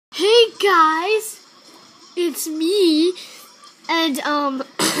guys, it's me, and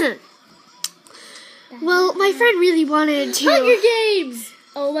well, my friend really wanted to. Hunger Games!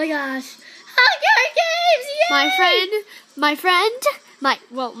 Oh my gosh, Hunger Games! Yay!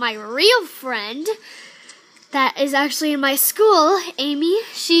 My real friend, that is actually in my school, Amy.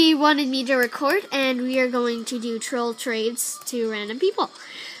 She wanted me to record, and we are going to do troll trades to random people.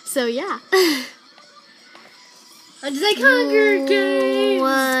 So yeah. It's like Hunger Games!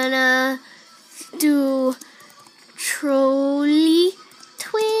 Wanna do trolley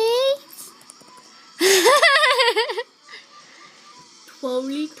trades?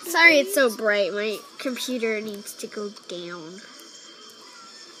 Sorry it's so bright. My computer needs to go down.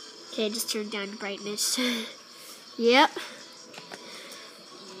 Okay, just turn down the brightness. Yep.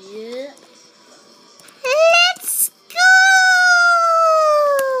 Yeah. Let's go!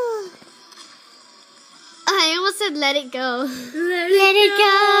 I almost said let it go. Let it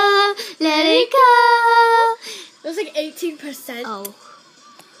go. Let it go. It was like 18%. Oh.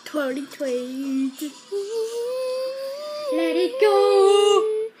 2020. Let it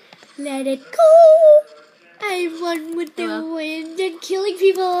go. Let it go. I won with the wind and killing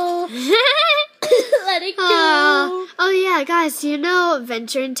people. Let it go. Oh yeah, guys, you know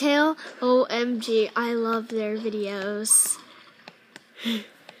Adventure and Tale? OMG, I love their videos.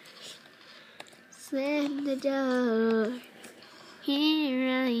 Slam the door.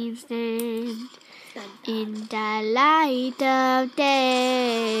 Here I stand in the light of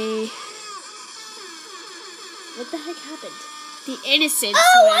day. What the heck happened? The innocence.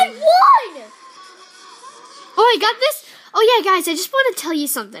 Oh, I won! Oh, I got this. Oh yeah, guys, I just want to tell you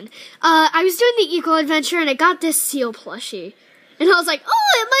something. I was doing the Equal Adventure and I got this seal plushie, and I was like,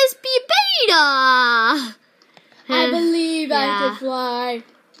 oh, it must be Beta. I believe I yeah. can fly.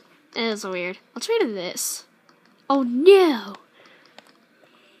 It was weird. I'll trade her this. Oh no.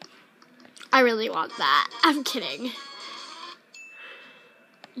 I really want that. I'm kidding.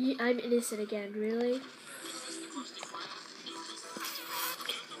 I'm innocent again, really?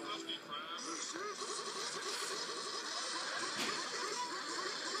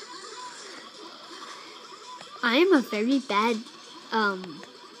 I am a very bad,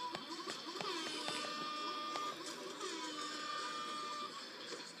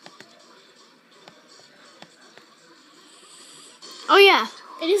 Oh yeah.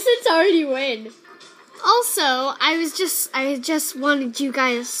 Innocents already win. Also, I just wanted you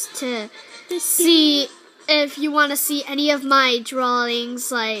guys to see if you want to see any of my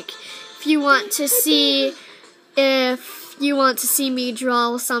drawings, like if you want to see me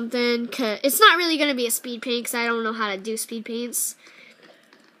draw something, 'cause it's not really going to be a speed paint because I don't know how to do speed paints.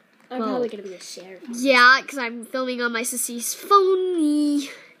 I'm probably going to be a sheriff. Yeah, because I'm filming on my sissy's phone.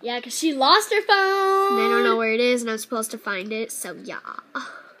 Yeah, because she lost her phone. And I don't know where it is, and I'm supposed to find it, so yeah.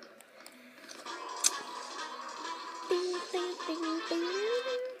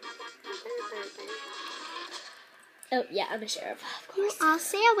 Oh, yeah, I'm a sheriff, of course. I'll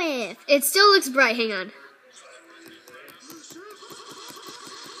sail with. It still looks bright. Hang on.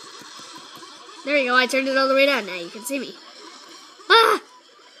 There you go. I turned it all the way down. Now you can see me. Ah!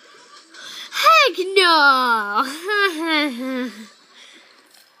 Heck no!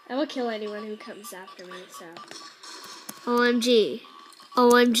 I will kill anyone who comes after me, so. OMG.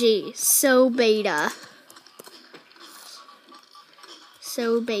 OMG. So beta.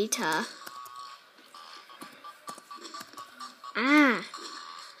 So beta. Ah.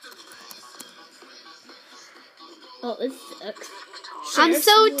 Oh, this sucks. I'm Sheriffs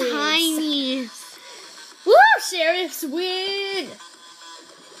so wins. tiny. Woo! Sheriffs win!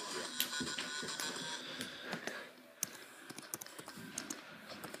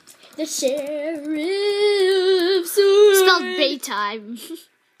 The sheriffs win! Spelled Baytime.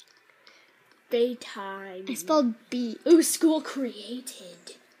 Baytime. I spelled B. Ooh, school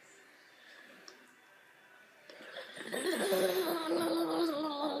created.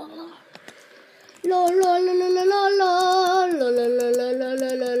 La la la la la la la la la la la la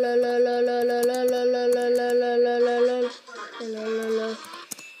la la la.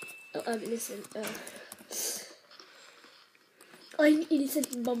 Oh, I'm innocent. I'm innocent,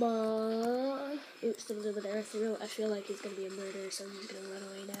 mama. Oops, someone's over there. I feel like he's gonna be a murderer, so I'm just gonna run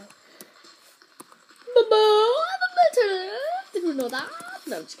away now. Mama, I'm a murderer. Did you know that?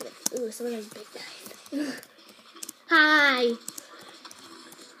 No, I'm just kidding. Ooh, someone has a big knife. Hi.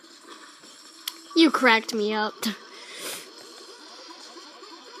 You cracked me up.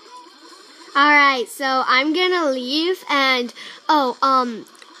 Alright, so I'm gonna leave, and a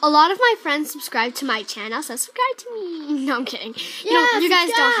lot of my friends subscribe to my channel, so subscribe to me. No, I'm kidding. Yeah, You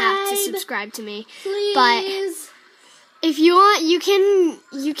guys don't have to subscribe. subscribe to me. Please. But If you want, you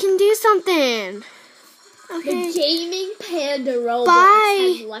can do something. Okay. The Gaming Panda Roblox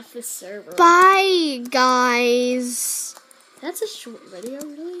Bye. has left the server. Bye, guys. That's a short video,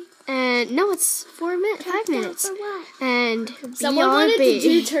 really. And no, it's 5 minutes. For what? And Someone beyond wanted B. to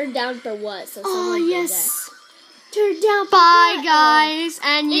do turn down for what? So Oh someone did yes. that. Turn down for Bye, what? guys.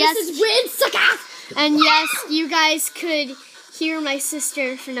 And yes, This is win, sucker! and yes, you guys could hear my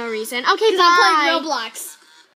sister for no reason. Okay, I'm bye. playing Roblox.